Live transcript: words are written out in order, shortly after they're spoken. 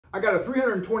I got a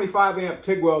 325 amp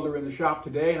TIG welder in the shop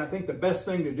today, and I think the best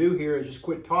thing to do here is just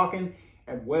quit talking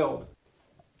and weld.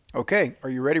 Okay, are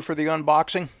you ready for the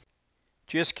unboxing?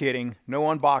 Just kidding, no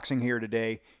unboxing here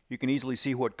today. You can easily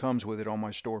see what comes with it on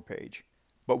my store page.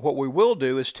 But what we will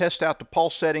do is test out the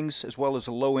pulse settings as well as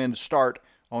the low end start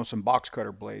on some box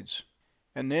cutter blades.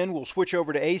 And then we'll switch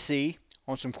over to AC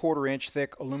on some 1/4 inch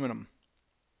thick aluminum.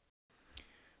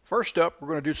 First up, we're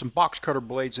going to do some box cutter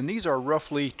blades, and these are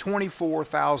roughly 24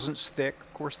 thousandths thick.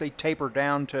 Of course, they taper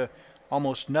down to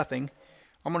almost nothing.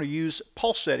 I'm going to use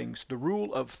pulse settings, the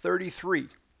rule of 33.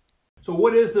 So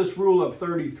what is this rule of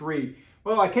 33?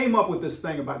 Well, I came up with this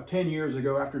thing about 10 years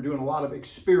ago after doing a lot of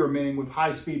experimenting with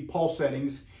high-speed pulse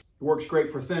settings. It works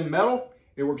great for thin metal.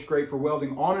 It works great for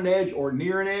welding on an edge or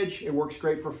near an edge. It works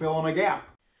great for filling a gap.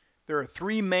 There are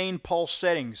 3 main pulse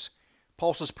settings: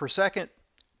 pulses per second,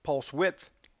 pulse width,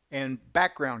 and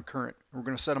background current. We're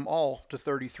going to set them all to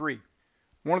 33.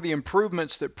 One of the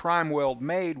improvements that PrimeWeld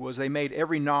made was they made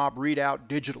every knob read out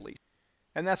digitally.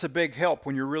 And that's a big help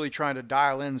when you're really trying to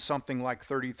dial in something like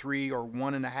 33 or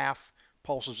 1.5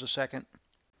 pulses a second.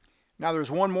 Now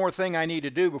there's one more thing I need to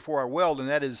do before I weld, and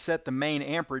that is set the main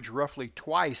amperage roughly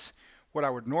twice what I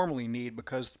would normally need,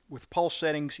 because with pulse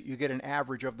settings you get an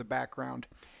average of the background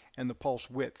and the pulse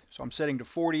width. So I'm setting to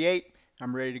 48.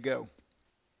 I'm ready to go.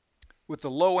 With the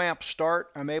low amp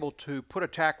start, I'm able to put a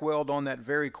tack weld on that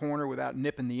very corner without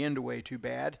nipping the end away too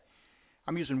bad.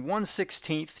 I'm using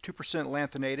 1/16, 2%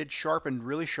 lanthanated, sharpened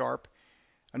really sharp,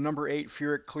 a number 8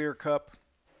 Furic clear cup,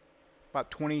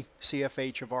 about 20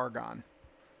 CFH of argon.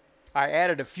 I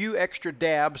added a few extra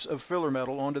dabs of filler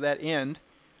metal onto that end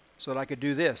so that I could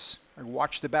do this. I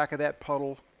watch the back of that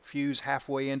puddle fuse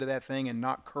halfway into that thing and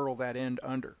not curl that end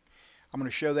under. I'm going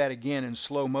to show that again in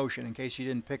slow motion in case you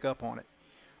didn't pick up on it.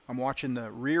 I'm watching the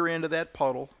rear end of that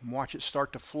puddle and watch it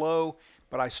start to flow,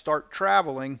 but I start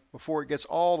traveling before it gets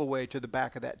all the way to the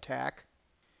back of that tack.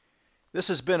 This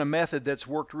has been a method that's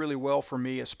worked really well for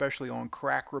me, especially on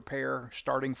crack repair,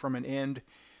 starting from an end,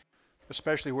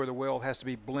 especially where the weld has to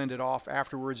be blended off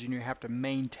afterwards and you have to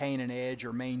maintain an edge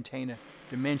or maintain a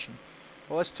dimension.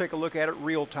 Well, let's take a look at it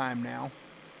real time now.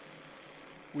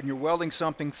 When you're welding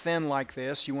something thin like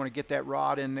this, you want to get that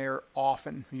rod in there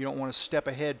often. You don't want to step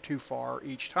ahead too far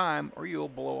each time or you'll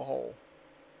blow a hole.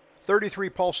 33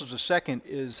 pulses a second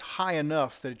is high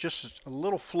enough that it just a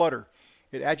little flutter.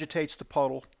 It agitates the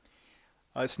puddle.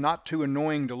 It's not too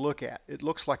annoying to look at. It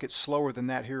looks like it's slower than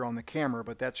that here on the camera,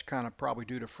 but that's kind of probably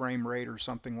due to frame rate or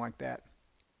something like that.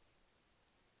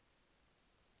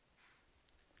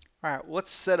 Alright,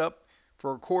 let's set up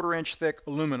for a 1/4 inch thick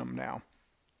aluminum now.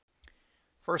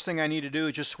 First thing I need to do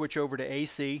is just switch over to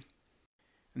AC,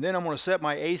 and then I'm going to set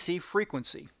my AC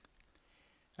frequency.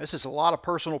 This is a lot of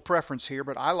personal preference here,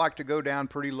 but I like to go down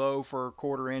pretty low for a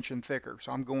 1/4 inch and thicker,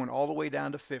 so I'm going all the way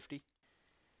down to 50.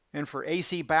 And for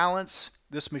AC balance,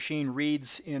 this machine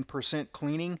reads in percent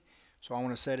cleaning, so I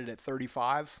want to set it at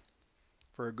 35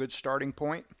 for a good starting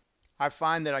point. I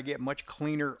find that I get much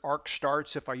cleaner arc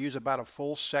starts if I use about a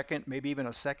full second, maybe even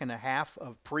a second and a half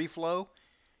of pre-flow.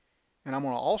 And I'm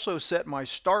going to also set my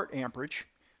start amperage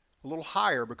a little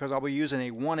higher because I'll be using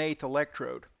a 1/8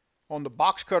 electrode. On the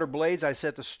box cutter blades, I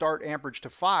set the start amperage to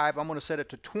 5. I'm going to set it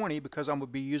to 20 because I'm going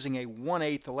to be using a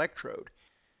 1/8 electrode.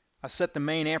 I set the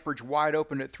main amperage wide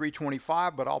open at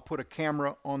 325, but I'll put a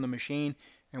camera on the machine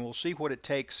and we'll see what it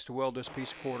takes to weld this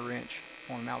piece of 1/4 inch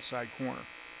on an outside corner.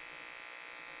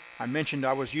 I mentioned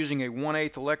I was using a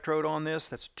 1/8 electrode on this.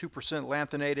 That's 2%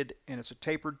 lanthanated and it's a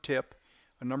tapered tip,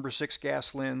 a number 6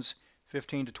 gas lens,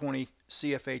 15 to 20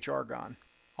 CFH argon.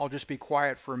 I'll just be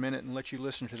quiet for a minute and let you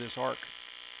listen to this arc.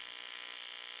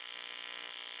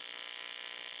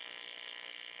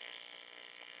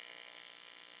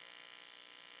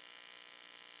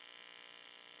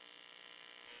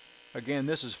 Again,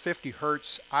 this is 50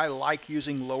 Hertz. I like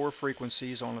using lower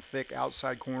frequencies on a thick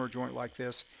outside corner joint like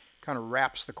this. Kind of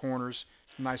wraps the corners,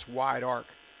 nice wide arc.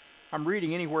 I'm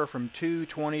reading anywhere from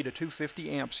 220 to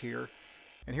 250 amps here,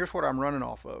 and here's what I'm running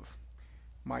off of.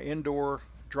 My indoor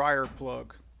dryer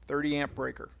plug, 30 amp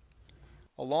breaker,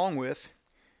 along with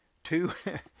two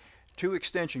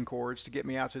extension cords to get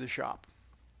me out to the shop.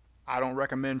 I don't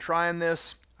recommend trying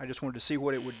this. I just wanted to see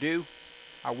what it would do.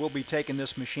 I will be taking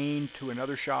this machine to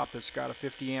another shop that's got a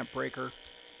 50 amp breaker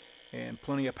and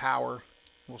plenty of power.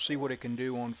 We'll see what it can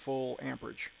do on full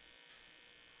amperage.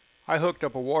 I hooked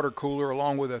up a water cooler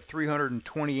along with a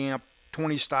 320 amp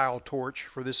 20 style torch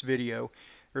for this video.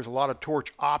 There's a lot of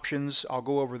torch options. I'll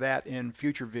go over that in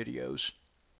future videos.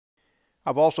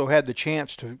 I've also had the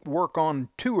chance to work on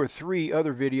 2 or 3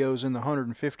 other videos in the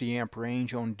 150 amp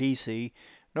range on DC.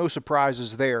 No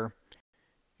surprises there.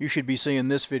 You should be seeing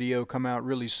this video come out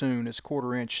really soon. It's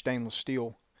 1/4 inch stainless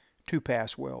steel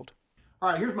 2-pass weld. All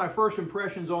right, here's my first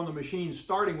impressions on the machine,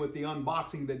 starting with the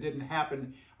unboxing that didn't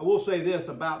happen. I will say this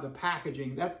about the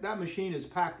packaging. That machine is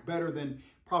packed better than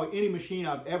probably any machine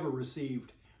I've ever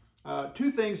received.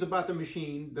 Two things about the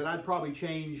machine that I'd probably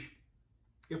change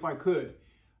if I could.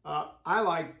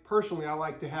 Personally, I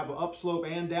like to have an upslope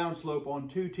and downslope on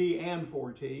 2T and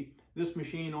 4T. This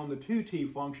machine on the 2T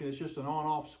function is just an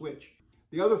on-off switch.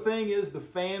 The other thing is the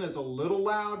fan is a little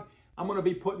loud. I'm going to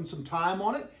be putting some time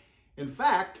on it. In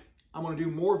fact, I'm going to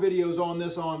do more videos on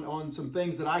this, on some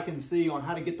things that I can see on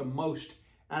how to get the most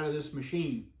out of this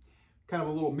machine. Kind of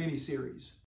a little mini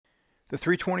series. The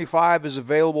 325 is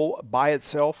available by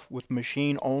itself with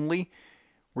machine only,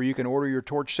 where you can order your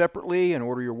torch separately and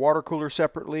order your water cooler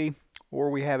separately, or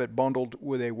we have it bundled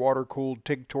with a water-cooled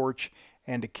TIG torch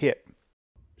and a kit.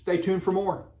 Stay tuned for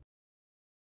more.